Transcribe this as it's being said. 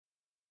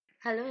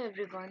Hello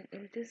everyone,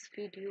 in this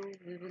video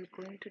we will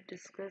going to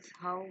discuss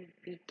how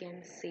we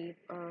can save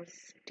a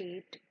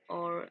state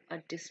or a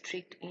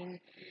district in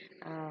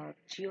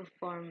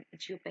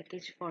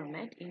geopackage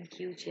format in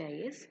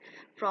QGIS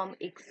from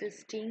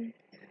existing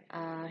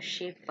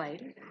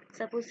shapefile.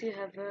 Suppose you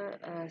have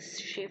a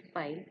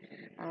shapefile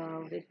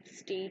with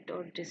state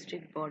or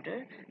district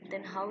border,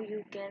 then how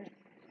you can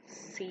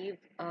save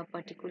a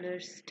particular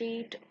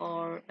state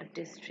or a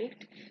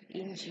district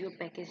in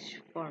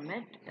geopackage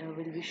format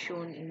will be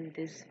shown in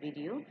this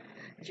video.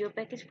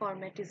 Geopackage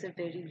format is a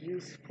very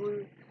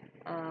useful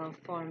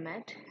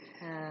format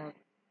uh,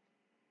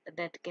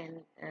 that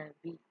can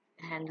be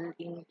handled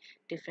in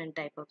different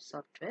type of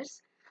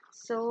softwares.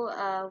 So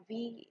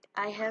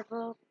I have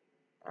a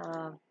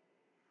uh,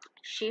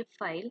 shape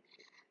file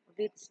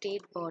with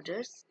state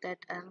borders that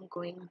I'm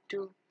going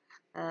to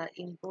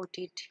import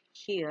it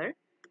here.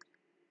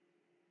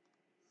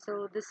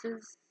 So this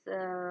is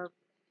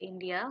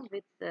India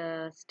with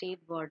state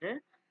border.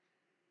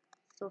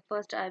 So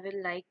first I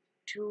will like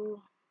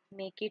to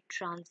make it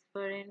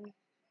transparent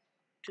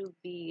to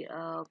be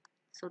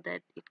so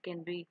that it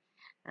can be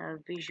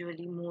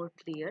visually more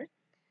clear.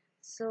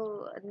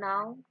 So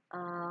now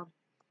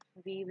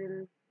we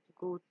will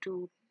go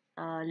to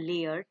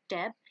layer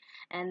tab,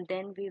 and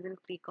then we will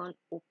click on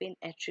open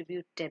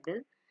attribute table.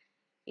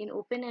 In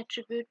open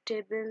attribute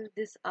table,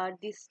 these are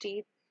the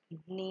state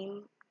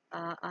name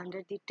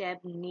under the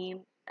tab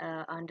name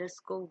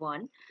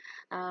 _1.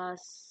 uh,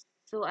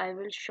 so I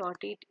will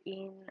short it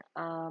in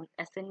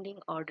ascending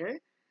order.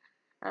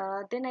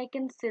 Then I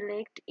can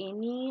select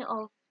any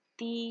of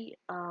the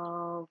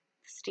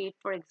state.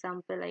 For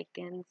example, I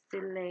can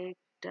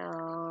select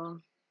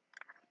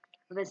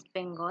West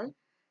Bengal.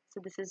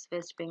 So this is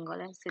West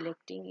Bengal. I'm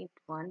selecting it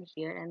one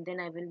here, and then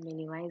I will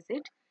minimize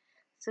it.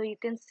 So you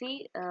can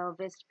see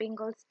West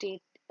Bengal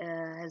state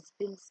has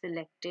been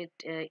selected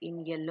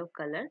in yellow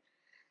color.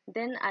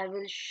 Then I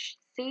will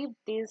save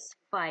this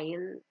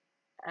file.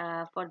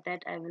 For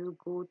that I will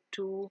go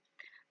to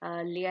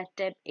layer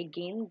tab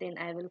again. Then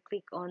I will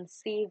click on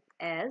save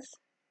as.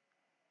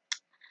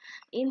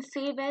 In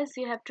save as,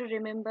 you have to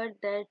remember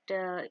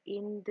that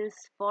in this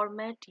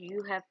format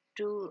you have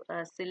to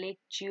select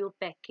geo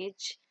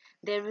package.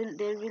 There will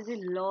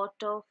be lot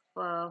of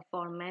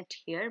format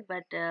here,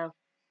 but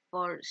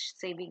for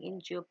saving in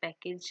geo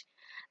package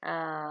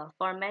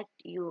format,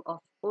 you of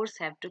course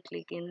have to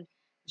click in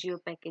geo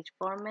package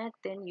format.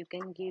 Then you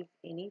can give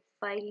any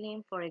file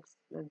name.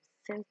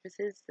 Since this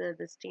is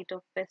the state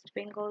of West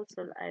Bengal,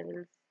 so I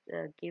will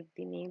give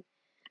the name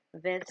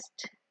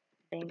West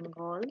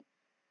Bengal.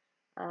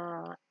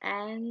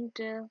 And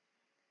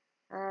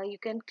You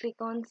can click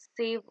on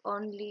save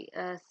only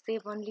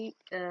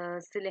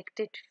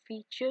selected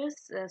features,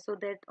 so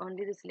that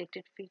only the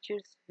selected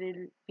features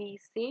will be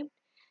saved.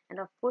 And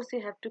of course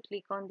you have to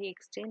click on the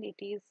extend. It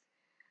is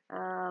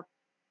uh,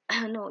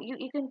 no,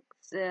 you can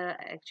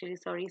actually,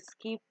 sorry,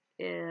 skip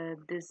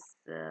this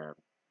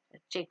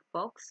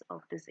checkbox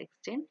of this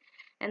extend,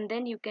 and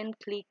then you can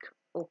click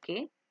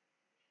OK.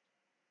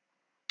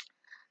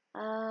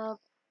 uh,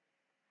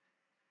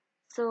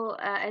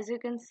 as you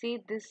can see,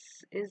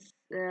 this is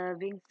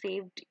being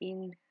saved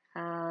in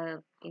a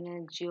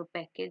geo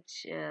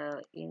package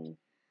uh, in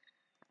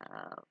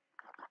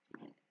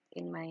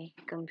my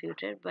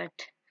computer, but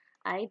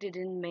I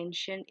didn't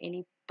mention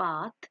any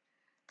path.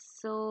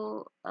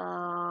 So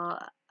I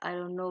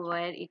don't know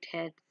where it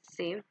had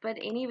saved, but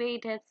anyway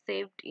it had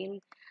saved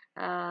in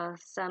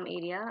some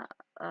area,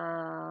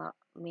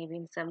 maybe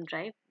in some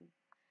drive.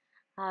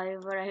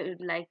 However, I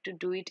would like to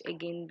do it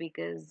again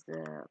because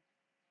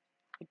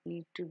it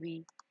need to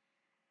be,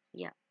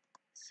 yeah.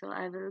 So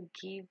I will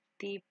give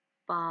the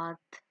path.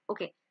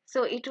 Okay,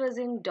 so it was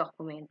in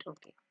document.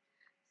 Okay,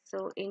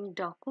 so in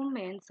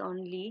documents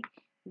only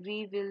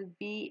we will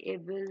be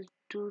able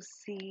to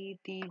see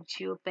the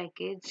geo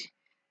package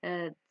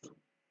uh,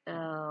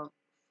 uh,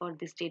 for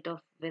the state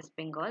of West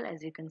Bengal,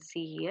 as you can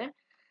see here.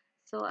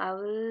 So I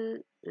will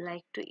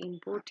like to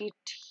import it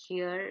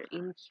here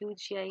in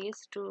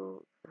QGIS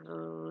to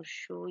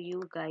show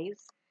you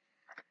guys.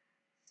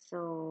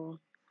 So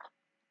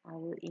I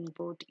will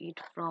import it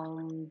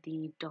from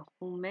the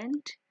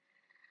document.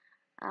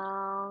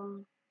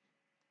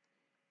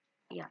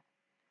 Yeah,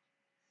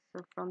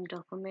 so from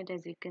document,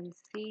 as you can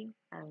see,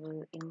 I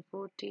will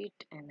import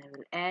it and I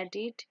will add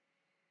it.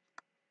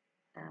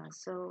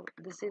 So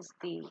this is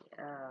the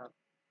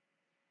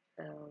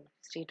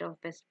state of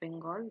West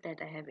Bengal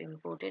that I have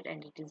imported,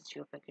 and it is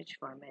geopackage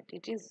format.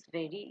 It is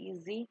very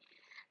easy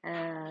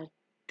uh,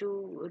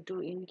 to do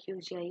in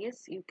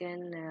QGIS. You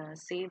can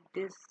save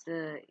this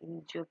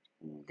in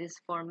this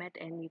format,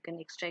 and you can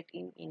extract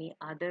in any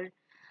other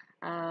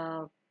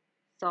uh,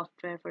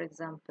 software, for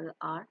example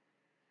R.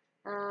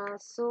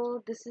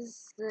 So this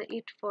is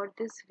it for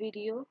this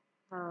video.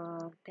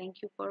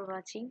 Thank you for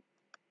watching.